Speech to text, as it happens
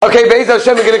Okay, Be'ez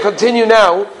Hashem, we're going to continue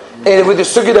now with the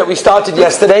sugya that we started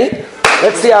yesterday.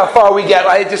 Let's see how far we get.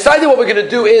 I decided what we're going to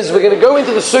do is we're going to go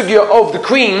into the sugya of the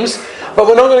creams, but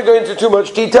we're not going to go into too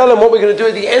much detail. And what we're going to do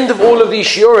at the end of all of these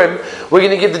shiurim, we're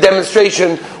going to give the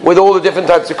demonstration with all the different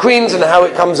types of creams and how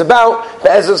it comes about.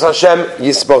 Be'ez Hashem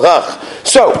Yisborach.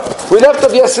 So, we left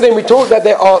off yesterday and we talked that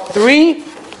there are three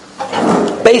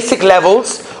basic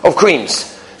levels of creams.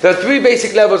 There are three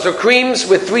basic levels of creams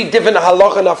with three different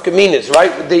halacha nafkaminas,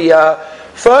 right? The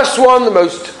first one, the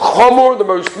most chomor, the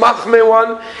most machmir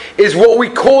one, is what we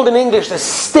call in English a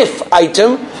stiff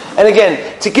item. And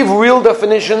again, to give real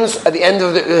definitions at the end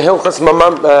of the Hilchas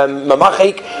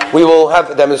Memachek, we will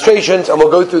have demonstrations and we'll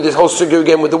go through this whole sugya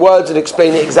again with the words and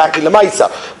explain it exactly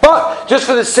lemaisa. But just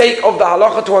for the sake of the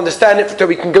halacha to understand it, so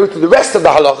we can go through the rest of the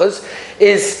halachas,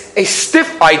 is a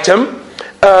stiff item.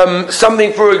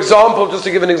 Something, for example, just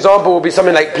to give an example, would be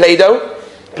something like Play-Doh.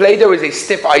 Play-Doh is a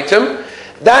stiff item.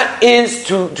 That is,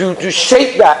 to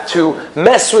shape that, to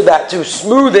mess with that, to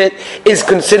smooth it, is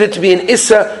considered to be an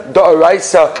Issa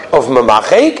Da'araisa of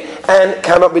Memachek and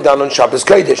cannot be done on Shabbos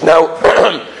Kodesh. Now,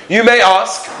 you may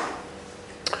ask,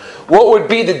 what would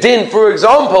be the din, for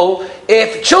example,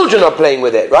 if children are playing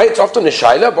with it, right? It's often a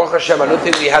shaila. Baruch Hashem, I don't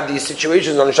think we have these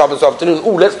situations on a Shabbos afternoon.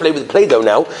 Ooh, let's play with Play-Doh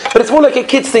now. But it's more like a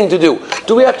kid's thing to do.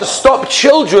 Do we have to stop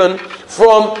children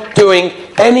from doing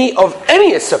any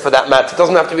issa for that matter? It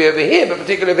doesn't have to be over here, but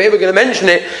particularly over here we're going to mention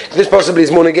it. This possibly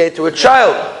is more negated to a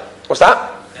child. What's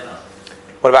that?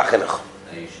 What about chinuch?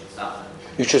 You should stop him.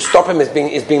 You should stop him as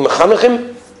being mechanech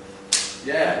him?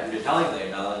 Yeah, you're telling them you're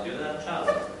not allowed to do that, child.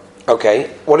 Okay.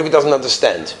 What if he doesn't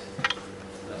understand?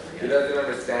 He doesn't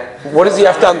understand. What does he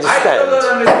have to understand? I still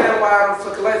don't understand why I don't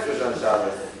flick a light switch on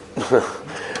Shabbos.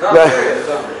 No.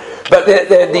 But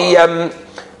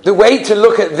the way to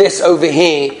look at this over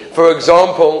here, for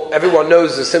example, everyone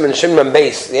knows the Simon Shimon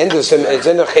base. The end of the Simon is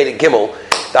in the Chelik Gimel.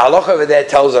 The halacha over there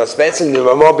tells us, basically the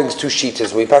Ramah brings two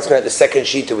sheetas. We pass out the second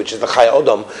sheeta, which is the Chai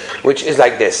Odom, which is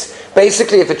like this.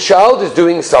 Basically, if a child is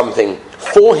doing something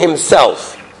for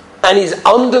himself, and he's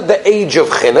under the age of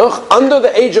chinuch. Under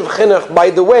the age of chinuch,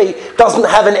 by the way, doesn't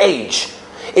have an age.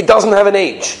 It doesn't have an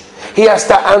age. He has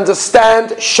to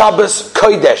understand Shabbos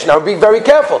Kodesh. Now be very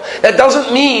careful. That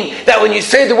doesn't mean that when you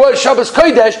say the word Shabbos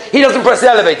Kodesh, he doesn't press the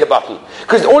elevator button.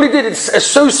 Because all he did is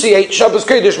associate Shabbos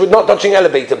Kodesh with not touching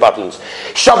elevator buttons.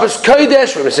 Shabbos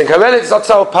Kodesh, Rabbi Simcha Relich,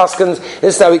 Zatzal Paskins,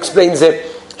 this is how he explains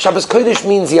it. Shabbos Kodesh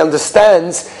means he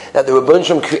understands that the Rebbeinu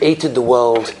Shalom created the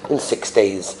world in 6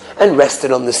 days and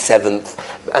rested on the 7th,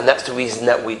 and that's the reason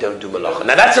that we don't do Melacha.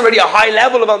 Now that's already a high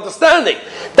level of understanding.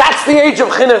 That's the age of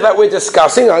chinuch that we're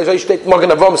discussing. If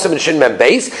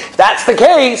that's the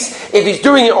case, if he's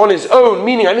doing it on his own,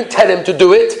 meaning I didn't tell him to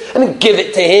do it, I didn't give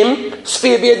it to him,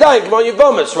 Sfir b'yadayim, G'mon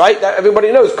Yevomis, right? That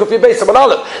everybody knows, Kufya Beis Amar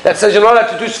Aleph, that says you're not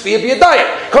allowed to do Sfir b'yadayim.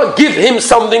 You can't give him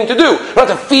something to do. You're not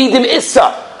to feed him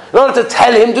Issa. In order to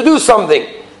tell him to do something.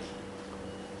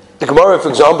 The Gemara, for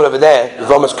example, over there,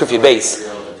 Yevamos Kufya Beis.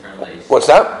 What's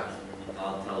that?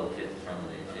 I'll tell the kids to turn on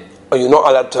the AC. Oh, you're not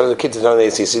allowed to tell the kids to turn on the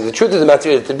AC. See, the truth of the matter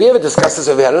is, did we ever discuss this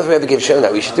over here? I don't know if we ever gave Sharon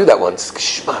that. We should do that once.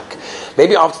 Shmuck.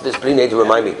 Maybe after this, please need to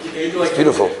remind me. It's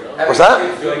beautiful. What's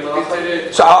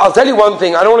that? So I'll tell you one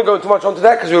thing. I don't want to go too much onto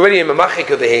that because we're already in Memachek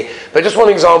over here. But just one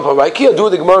example, right? Here, do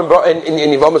the Gemara in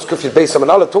Yevamos Kufya Beis. Someone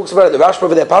talks about it. The Rashba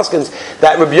over there, Paskins,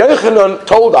 that Rabbi Yochanan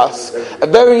told us a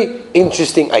very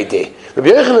interesting idea. Rabbi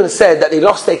Yochanan said that they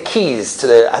lost their keys to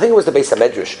the, I think it was the Beis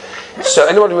HaMedrash. So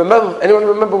anyone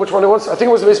remember which one it was? I think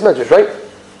it was the Beis HaMedrash, right?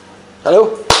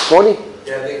 Hello? Morning?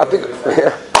 Yeah, I think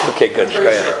yeah. Okay, good.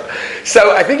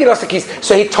 So I think he lost the keys.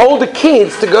 So he told the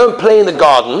kids to go and play in the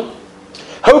garden,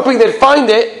 hoping they'd find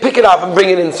it, pick it up and bring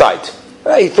it inside.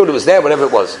 He thought it was there, whatever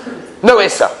it was. No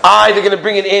Issa. They're going to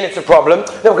bring it in, it's a problem.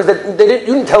 No, because you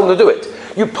didn't tell them to do it.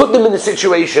 You put them in the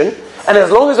situation, and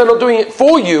as long as they're not doing it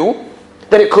for you,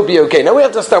 then it could be okay. Now we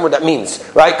have to understand what that means,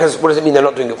 right? Because what does it mean they're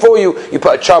not doing it for you? You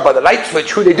put a child by the light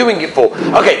switch, who are they doing it for?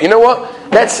 Okay, you know what?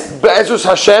 Let's, Be'ezus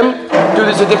Hashem, do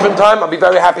this a different time. I'll be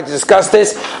very happy to discuss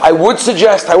this. I would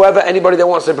suggest, however, anybody that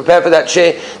wants to prepare for that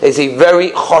share, there's a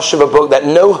very choshev book that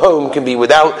no home can be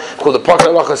without, called the Pocket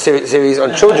Halacha series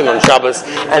on children on Shabbos,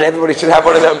 and everybody should have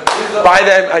one of them. Buy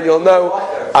them and you'll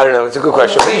know. I don't know, it's a good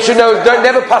question. But you should know, don't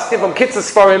never pass it from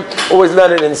kitzas for him, always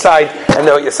learn it inside and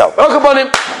know it yourself. Welcome on him.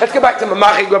 Let's go back to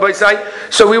Memachek, Rabbi Say.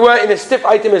 So we were in a stiff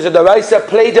item as a daraisa,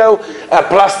 Play-Doh,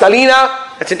 plastalina.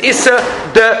 It's an Issa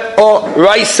de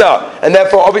Oraisa. And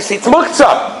therefore, obviously, it's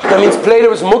Muktzah. That means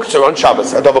Play-Doh is Muktzah on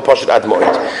Shabbos. Adova Poshet Ad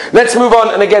Moed. Let's move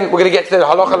on. And again, we're going to get to the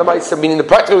Halacha L'Maisa, meaning the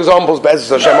practical examples, Be'ezus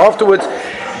Hashem afterwards.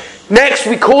 Next,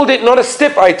 we called it not a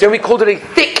stiff item, we called it a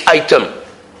thick item.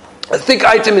 A thick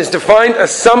item is defined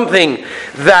as something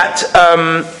that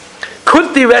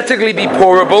could theoretically be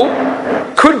pourable,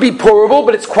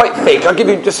 but it's quite thick. I'll give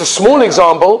you just a small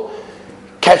example.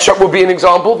 Ketchup would be an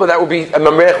example, but that would be a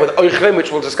mamrech with oichlin,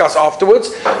 which we'll discuss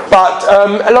afterwards. But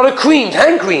a lot of creams,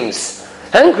 hand creams,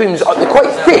 they're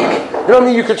quite thick. You know what I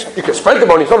mean? You could spread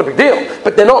them on, it's not a big deal,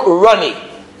 but they're not runny.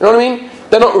 You know what I mean?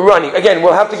 They're not runny. Again,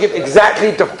 we'll have to give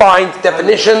exactly defined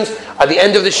definitions at the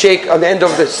end of the sheikh, at the end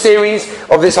of the series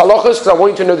of this halachas, because I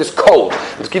want you to know this code.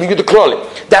 I'm just giving you the klolim.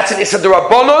 That's an issa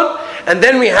d'rabbanan, and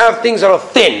then we have things that are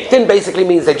thin. Thin basically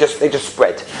means they just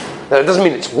spread. Now it doesn't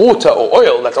mean it's water or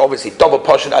oil. That's obviously double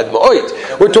pashat ad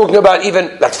ma'oid. We're talking about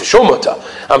even that's for sure mutter.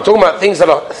 I'm talking about things that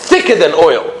are thicker than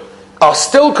oil, are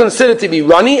still considered to be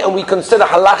runny, and we consider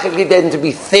halachically then to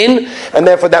be thin, and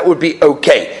therefore that would be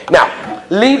okay. Now,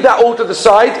 leave that all to the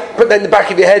side, put that in the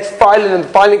back of your head, file it in the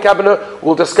filing cabinet.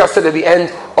 We'll discuss it at the end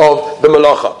of the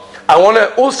Melacha. I want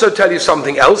to also tell you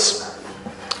something else,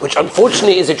 which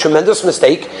unfortunately is a tremendous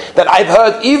mistake that I've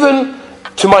heard even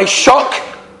to my shock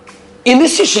in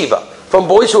this yeshiva from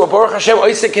boys who are Baruch Hashem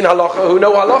Oisek in halacha, who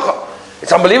know halacha.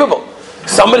 It's unbelievable.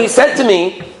 Somebody said to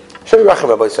me, I'm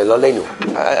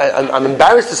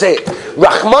embarrassed to say it.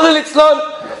 Rahman al-Islam,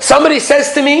 somebody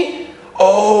says to me,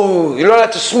 oh, you're not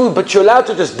allowed to smooth, but you're allowed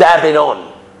to just dab it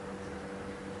on.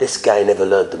 This guy never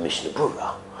learned the Mishnah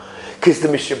Berurah. Because the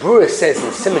Mishnah Berurah says in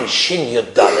Siman Shin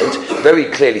Yud Daled, very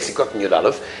clearly, Sikot Yud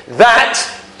Aleph, that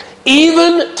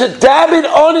even to dab it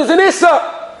on is an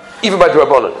issa, even by the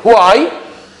Rabbanon. Why?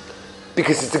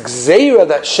 Because it's a gzeira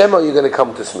that Shema you're going to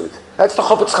come to smooth. That's the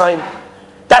Chofetz Chaim.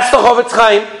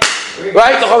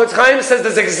 Right? The Chofetz Chaim says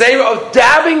there's a gzeira of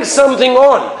dabbing something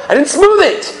on. I didn't smooth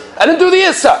it. I didn't do the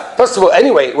issa. First of all,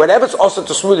 anyway, whenever it's asa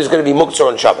to smooth is going to be muktzah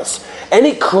on Shabbos.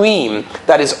 Any cream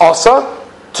that is asa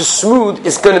to smooth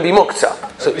is going to be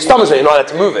muktzah. So you're not allowed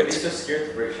to move it.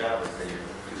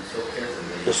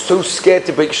 You're so scared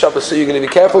to break Shabbos, so you're going to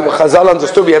be careful. But Chazal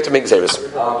understood we have to make zeros.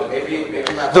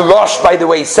 The Rosh, by the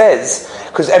way, says,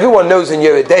 because everyone knows in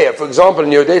Yeridea, for example, in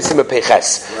Yeridea, it's Sima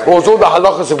Peches. Or all the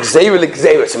halachas of Gzeira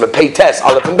l'Gzeira, Sima Peites,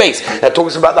 Aleph and Beis. That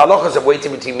talks about the halachas of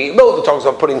waiting between meat and milk. That talks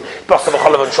about putting Basav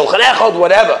Chalav on Shulchan Echad,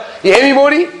 whatever. You hear me,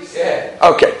 Morty? Yeah.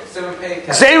 Okay.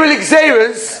 Gzeira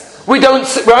l'Gzeiras, we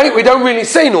don't really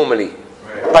say normally.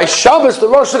 Right. By Shabbos, the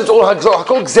Rosh said it's all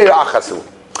called Gzeira Achasu.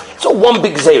 It's all one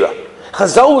big Gzeira.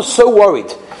 Chazal was so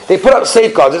worried. They put up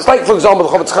safeguards. It's like, for example, the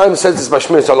Chofetz Chaim says this by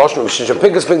Shmiras HaLashon,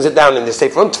 Pinkus brings it down in the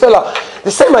Sefer on Tefillah.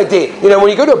 The same idea. You know, when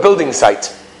you go to a building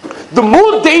site, the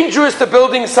more dangerous the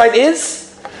building site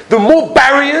is, the more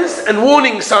barriers and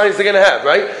warning signs they're going to have,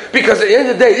 right? Because at the end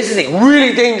of the day, this is a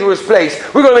really dangerous place.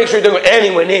 We're going to make sure you don't go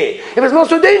anywhere near. If it's not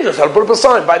so dangerous, I'll put up a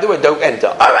sign. By the way, don't enter.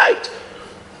 All right.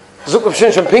 Zuk of Shin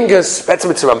Pinkus, that's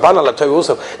with Ramban al Torah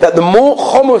also, that the more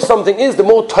chomer something is, the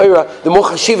more Torah, the more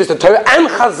chashiv is the Torah, and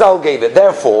Chazal gave it.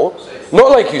 Therefore, not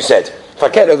like you said,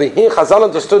 Faket over here, Chazal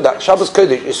understood that Shabbos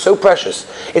Kodesh is so precious.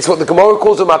 It's what the Gemara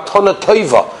calls a matana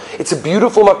tova. It's a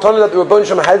beautiful matana that the Rebbeinu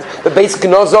Shem had the base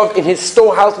Gnozov in his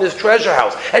storehouse, in his treasure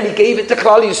house, and he gave it to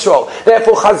Klal Yisrael.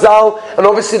 Therefore, Chazal and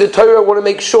obviously the Torah want to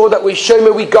make sure that we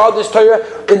guard this Torah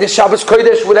in the Shabbos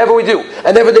Kodesh, whatever we do.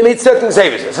 And therefore, they made certain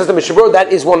gzeiros. It says the Mishnah Berurah,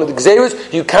 that is one of the gzeiros.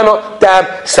 You cannot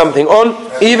dab something on,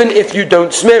 even if you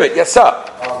don't smear it. Yes, sir.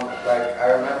 Like I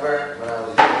remember when I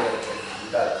was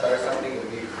doing that Torah something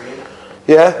with new cream.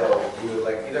 Yeah. So you would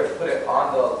like either put it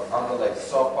on the like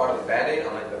soft part of the Band-Aid,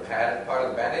 on like the padded part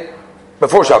of the Band-Aid.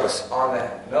 Before Shabbos. On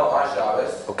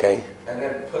Shabbos. Okay. And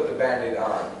then put the Band-Aid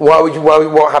on.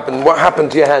 What happened? What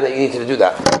happened to your hand that you needed to do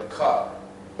that? Cut.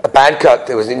 A bad cut.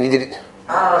 It needed.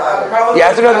 I don't know. You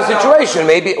have to know the situation.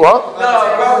 Maybe what?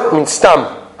 No, probably. I mean,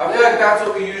 stum. I feel like that's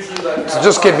what we usually like. So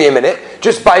just give me a minute.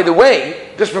 Just by the way,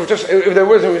 just if there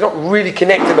wasn't, it's not really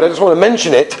connected, but I just want to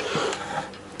mention it.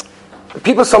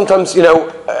 People sometimes,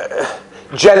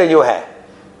 gel in your hair.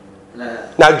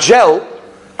 Now, gel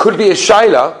could be a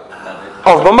shaila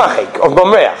of Memachek, of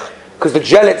Memreach, because the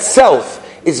gel itself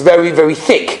is very, very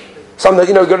thick. Some that,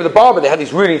 go to the barber, they have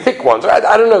these really thick ones.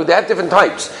 I don't know, they have different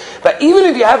types. But even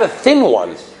if you have a thin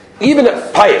one, even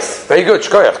at pious, very good,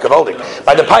 shkoyach, gavaldik,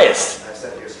 by the pious.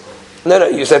 No,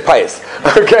 you said pious.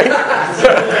 Okay?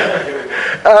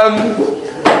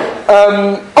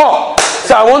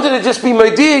 So I wanted to just be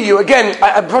modir you again.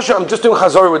 I'm just doing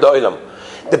chazor with the olam.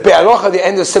 The Be'aloch at the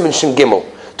end of Siman Shin Gimel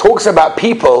talks about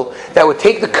people that would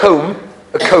take a comb.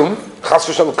 Chas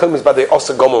v'shalom, comb is by the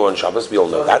Osa Gomer on Shabbos. We all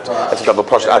know that. That's a double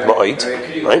proshet ad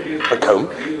ma'oid, right? A comb.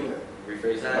 Could you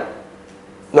rephrase that?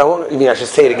 No, you mean I should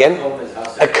say it again?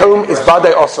 A comb is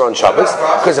badai osir on Shabbos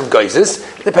because of geizes.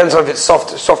 Depends on if it's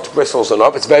soft bristles or not.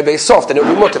 If it's very, very soft, then it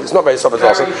will be mutter. If it's not very soft, it's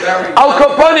also. Al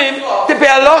Kaponim, the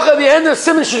Be'alacha, the end of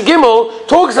Siman Shel Gimel,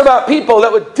 talks about people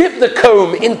that would dip the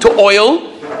comb into oil.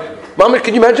 Mama,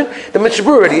 can you imagine? The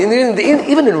Mishabur already,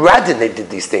 even in Radin, they did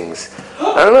these things.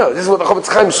 I don't know. This is what the Chofetz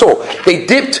Chaim saw. They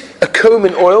dipped a comb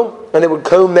in oil and they would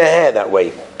comb their hair that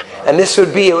way. And this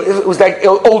would be, it was like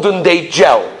olden day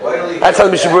gel. That's how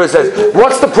the Mishabur says.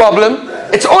 What's the problem?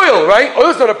 It's oil, right?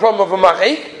 Oil's not a problem of a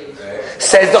Memachek.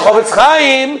 Says the Chofetz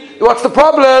Chaim, what's the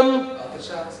problem?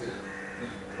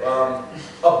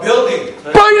 A building.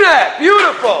 Boina!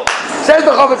 Beautiful! Says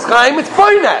the Chofetz Chaim, it's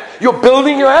boina. You're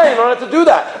building your hair, you don't have to do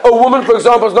that. A woman, for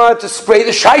example, is not allowed to spray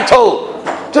the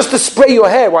shaitel. Just to spray your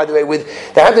hair, by the way,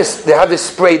 they have this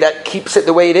spray that keeps it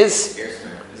the way it is.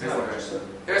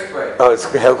 Hairspray. Oh, it's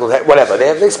whatever. They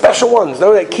have special ones,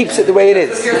 no, that keeps it the way it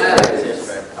is.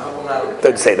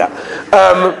 Don't say that.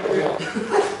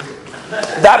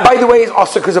 That, by the way, is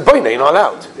also because of boina. You're not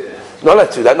allowed. Not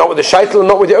allowed to do that. Not with the shaitel and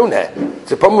not with your own hair.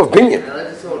 It's a problem of binyan.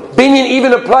 Binyan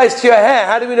even applies to your hair.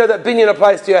 How do we know that binyan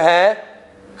applies to your hair?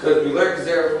 Because we learned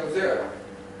zero from zero.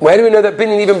 Where do we know that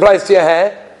binyan even applies to your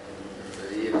hair?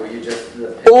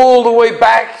 All the way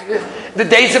back the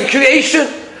days of creation.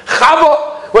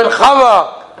 Chava, when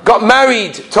Chava got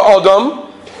married to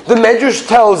Adam, the Medrash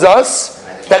tells us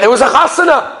that there was a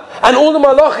chasana, and all the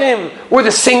malachim were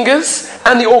the singers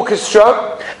and the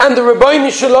orchestra, and the Rabbeinu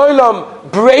Shalom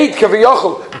braided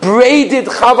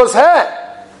Chava's hair.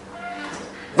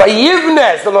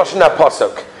 Vayivneh is the lashon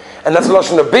pasuk, and that's the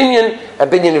lashon of binyan,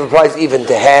 and binyan applies even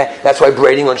to hair. That's why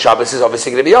braiding on Shabbos is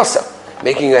obviously going to be also.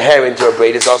 Making your hair into a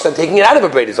braid is also, and taking it out of a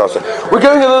braid is also. We're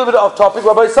going a little bit off topic,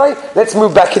 Rabbi Say. Let's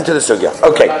move back into the sugya.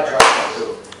 Okay.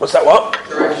 What's that? What?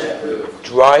 Dry shampoo.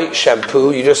 Dry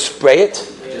shampoo. You just spray it.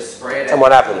 You just spray it. And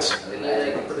what happens?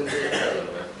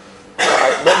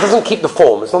 That doesn't keep the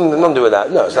form. It's nothing to do with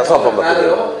that. No, so that's not a problem of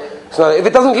opinion. It's not, if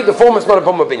it doesn't keep the form, it's not a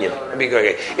problem of opinion.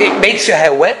 It makes your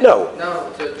hair wet? No.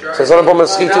 No, it's dry. So it's not a problem of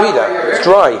schita either. It's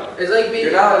dry. It's like being.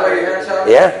 You're not allowed to wear your hair in Shabbos?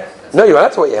 Yeah. No, you're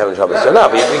allowed to wet your hair in Shabbos. You're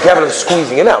not. But be careful of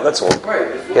squeezing it out. That's all.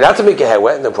 You're allowed to make your hair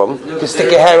wet. No problem. You can stick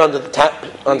your hair under the tap,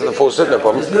 under the faucet. No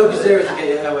problem. There's no gazera to get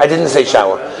your hair wet. I didn't say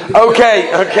shower. Okay.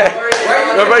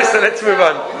 Everybody, so let's move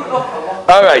on.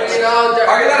 All right. Are you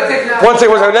allowed to take your One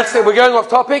second. We're going off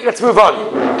topic. Let's move on.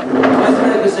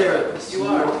 Why is there no gazera? You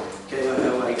are. Get your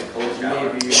hair wet.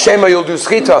 Maybe. Shema, you'll do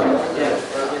schita.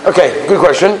 Yeah. Okay. Good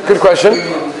question.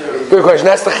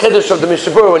 That's the chiddush of the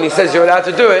Mishabur when he says you're allowed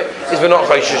to do it. Is we're not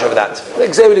chayshish of that.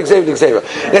 Let's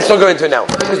not go into it now.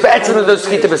 Because be'etzim of those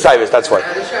schita b'sayros. That's why.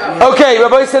 Okay,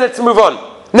 Rabbi said let's move on.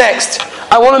 Next,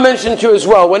 I want to mention to you as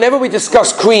well. Whenever we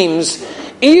discuss creams,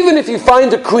 even if you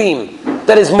find a cream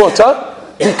that is mutter,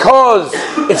 because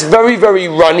it's very, very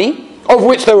runny, of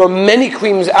which there are many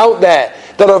creams out there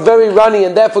that are very runny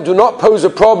and therefore do not pose a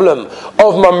problem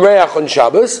of mamreach on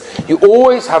Shabbos, you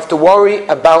always have to worry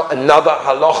about another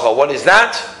halacha. What is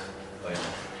that?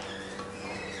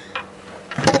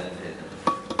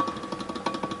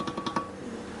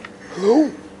 Who?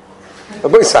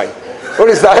 What is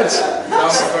that?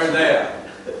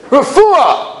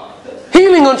 Refuah!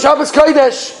 Healing on Shabbos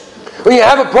Kodesh. When you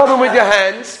have a problem with your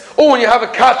hands, or when you have a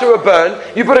cut or a burn,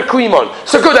 you put a cream on.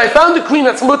 So good, I found a cream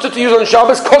that's mutter to use on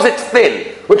Shabbos because it's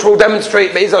thin, which we'll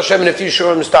demonstrate Be'ez Hashem in a few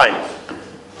shurim's time.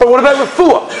 But what about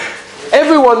refuah?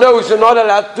 Everyone knows you're not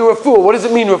allowed to do refuah. What does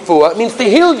it mean, refuah? It means to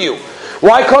heal you.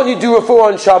 Why can't you do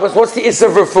refuah on Shabbos? What's the issa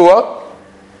of refuah?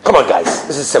 Come on, guys,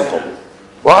 this is simple.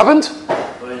 What happened?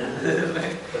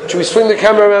 Should we swing the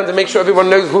camera around to make sure everyone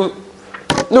knows who?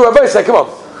 No, Rabbi say, come on.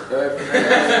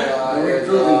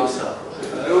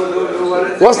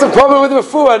 What's the problem with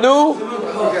refuah, no?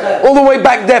 All the way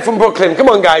back there from Brooklyn. Come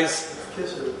on, guys.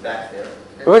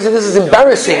 Rabbi said, this is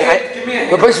embarrassing.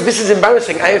 This is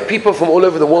embarrassing. I have people from all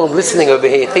over the world listening over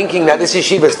here, thinking that this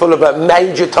yeshiva is full of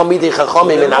major Talmidei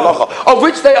Chachamim in halacha, of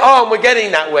which they are, and we're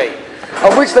getting that way.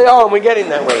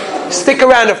 Stick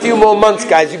around a few more months,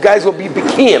 guys. You guys will be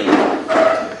bikiyim.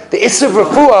 The issa of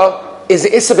refuah is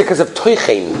the issa because of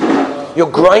toichein.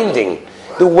 You're grinding.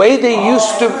 The way they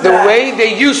used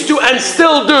to and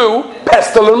still do,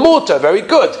 pestle and mortar, very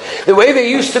good. The way they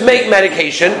used to make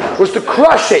medication was to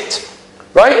crush it,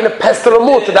 right? In a pestle and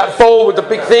mortar, that bowl with the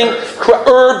big thing,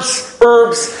 herbs,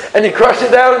 and you crush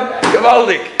it down,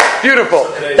 gewaldig. Beautiful.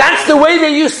 That's the way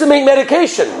they used to make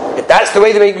medication. If that's the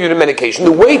way they make medication,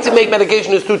 the way to make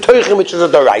medication is through toichin, which is a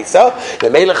daraisa.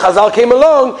 The Melech Chazal came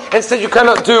along and said you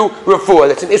cannot do refuah.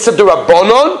 That's an issa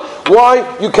d'Rabbanon. Why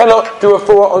you cannot do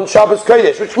refuah on Shabbos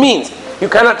Kodesh? Which means you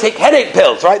cannot take headache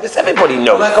pills, right? This everybody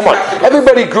knows. Come on,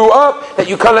 everybody grew up that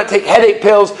you cannot take headache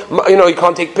pills. You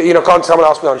can't take. Can't someone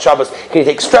ask me on Shabbos, can you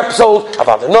take Strepsils? I'd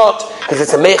rather not, because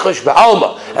it's a mechush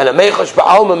ba'alma, and a mechush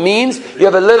ba'alma means you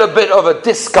have a little bit of a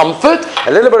discomfort.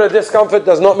 A little bit of discomfort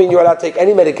does not mean you're allowed to take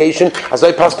any medication. As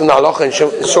I passed in the halacha and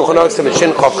Shulchan Aruch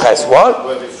Shin Chav Ches. What?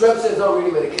 Strepsils is not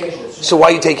really medication. So why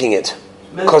are you taking it?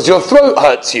 Because your throat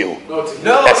hurts you. No,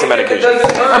 that's the medication.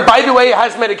 And by the way, it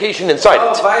has medication inside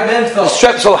it. The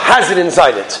Strepsil has it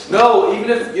inside it. No, even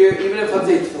if let's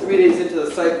say 3 days into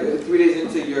the cycle, 3 days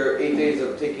into your 8 days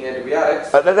of taking antibiotics.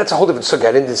 That's a whole different subject.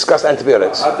 I didn't discuss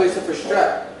antibiotics. I thought you said for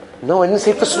strep. No, I didn't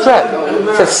say for strep.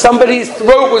 So somebody's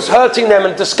throat was hurting them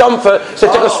and discomfort, so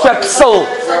they took a Strepsil.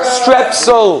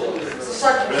 Strepsil.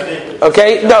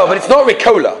 Okay? No, but it's not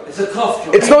Ricola. It's a cough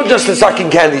drop. It's not just a sucking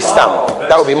candy stamp.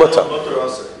 That would be mutter.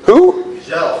 Who?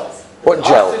 Gel. What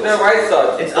gel?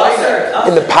 It's us.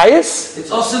 In the pious?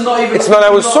 It's also not even. It's not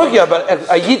our sugya, but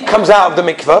a yid comes out of the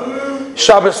mikveh,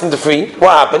 Shabbos from the free.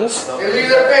 What happens? Of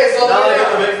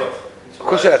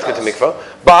course, you have to go to mikveh.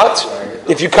 But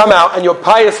if you come out and your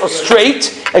pious are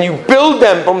straight and you build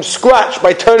them from scratch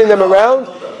by turning them around,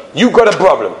 you've got a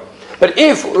problem. But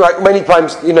if, like many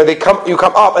times, you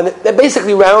come up and they're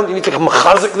basically round, you need to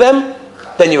machazik them,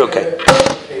 then you're okay.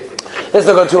 Let's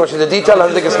not go too much into detail. I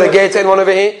don't think it's the gate to anyone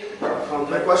over here.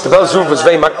 The Bell's roof was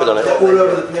very makbid on it.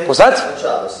 What's that?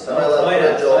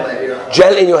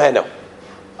 Gel in your hair now.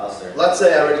 Let's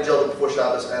say I already gelled it before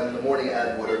Shabbos, and in the morning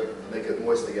add water, make it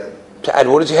moist again. To add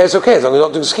water to your hair is okay, as long as you're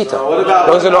not doing skita.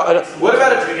 What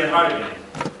about if It hard again?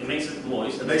 It makes it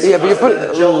moist. But you're putting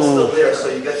the gel is still there, so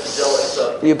you get the gel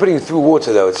extra. You're putting it through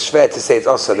water, though. It's fair to say it's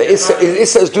also. The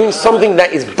Issa is doing something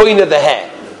that is boina the hair.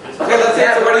 Okay, let's say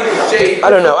it's already shaved. I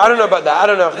don't know about that. I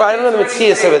don't know the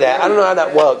Matthias over there. I don't know how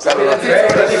that works. I mean,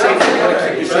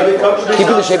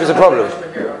 keeping the shape is a problem.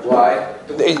 Why?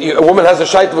 A woman has a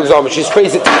shape, for example, she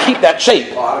sprays it to keep that shape.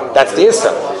 That's the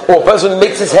Issa. Or a person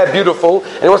makes his hair beautiful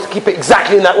and he wants to keep it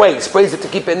exactly in that way. He sprays it to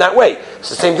keep it in that way. It's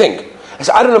the same thing.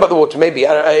 So I don't know about the water. Maybe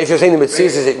if you're saying the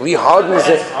Matthias, is it rehardens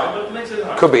it?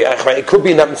 Could be. It could be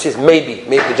in that Matthias. Maybe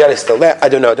the gel is still there. I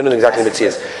don't know exactly the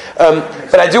Matthias.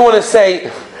 But I do want to say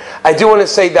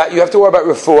that you have to worry about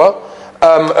refuah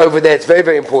over there. It's very,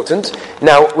 very important.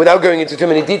 Now, without going into too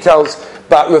many details,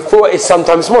 but refuah is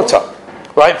sometimes mutter.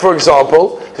 Right? For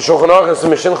example, the Shulchan Aruch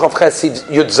and Mishin Chav Ches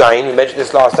Yud Zayin, we mentioned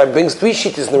this last time, brings 3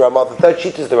 shittas in the Ramah. The third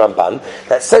shittas is the Ramban,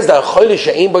 that says that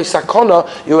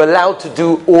you're allowed to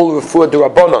do all refuah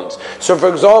derabbanans. So, for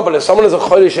example, if someone is a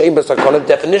chodesh she'ein b'sakana,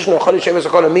 definition of chodesh she'ein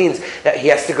b'sakana means that he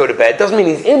has to go to bed. Doesn't mean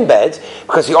he's in bed,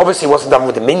 because he obviously wasn't done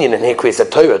with the minyan and he creates a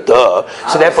Torah,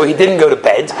 so therefore he didn't go to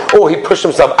bed, or he pushed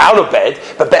himself out of bed,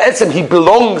 but be'etzem he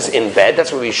belongs in bed.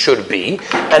 That's where he should be.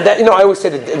 And that, I always say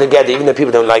the Ged, even though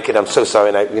people don't like it, I'm so sorry,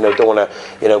 and I don't want to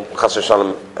chas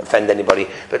v'shalom offend anybody,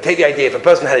 but take the idea, if a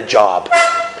person had a job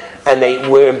and they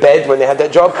were in bed when they had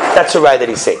that job, that's a right that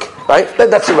he's sick, right?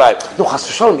 That's a right. No, chas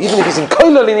v'shalom, even if he's in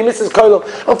koilel and he misses koilel,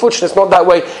 unfortunately it's not that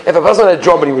way. If a person had a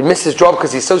job and he would miss his job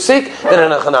because he's so sick,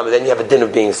 then you have a din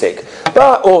of being sick.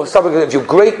 Or something, if your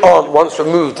great aunt once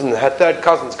removed and her third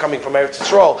cousin's coming from Eretz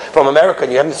Yisrael, from America,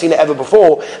 and you haven't seen it ever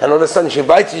before, and all of a sudden she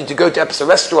invited you to go to a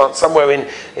restaurant somewhere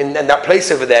in that place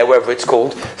over there, wherever it's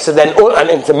called, so then, and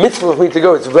it's a mitzvah for me to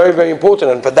go, it's very, very important,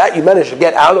 and for that you manage to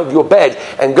get out of your bed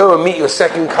and go and meet your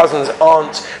second cousin's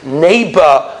aunt,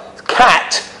 neighbor,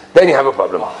 cat, then you have a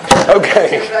problem.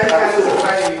 Okay.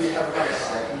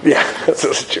 Yeah, that's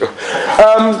also true.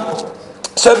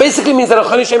 So it basically means that a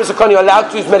chodesh she'ein b'sakana, you're allowed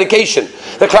to use medication.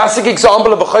 The classic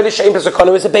example of a chodesh she'ein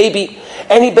b'sakana is a baby.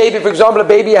 Any baby, for example, a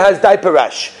baby has diaper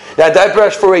rash. Now, diaper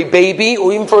rash for a baby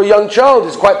or even for a young child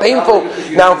is quite painful.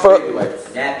 Now, for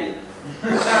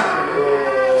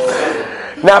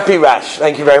nappy rash.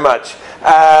 Thank you very much.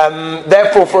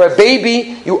 Therefore, for a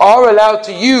baby, you are allowed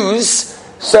to use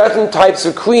certain types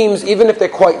of creams, even if they're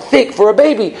quite thick, for a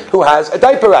baby who has a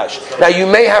diaper rash. Now, you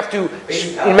may have to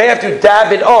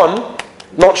dab it on.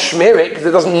 Not smear it, because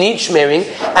it doesn't need smearing,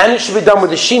 and it should be done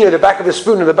with the shinoi, the back of the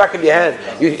spoon, or the back of your hand.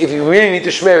 If you really need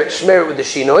to smear it with the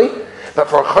shinoi. But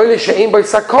for a chodesh she'ein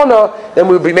b'sakana, then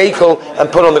we'll be mekel and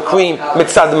put on the cream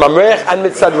mitzad mamrech and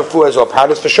mitzad refuah as well.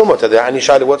 Powders for shumot, there any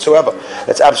shayla whatsoever.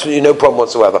 That's absolutely no problem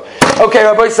whatsoever. Okay,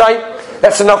 Rabbi Say,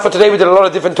 that's enough for today. We did a lot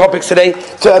of different topics today.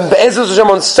 So, Be'ezras Hashem,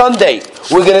 on Sunday,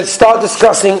 we're going to start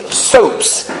discussing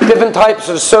soaps, different types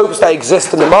of soaps that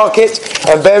exist in the market,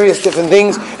 and various different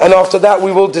things. And after that,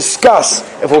 we will discuss,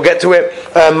 if we'll get to it,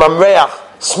 mamreach,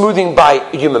 smoothing by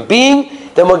a human being.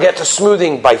 Then we'll get to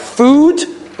smoothing by food,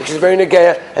 which is very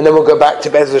negaya, and then we'll go back to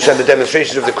Be'ezras Hashem, the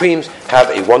demonstrations of the creams. Have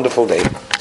a wonderful day.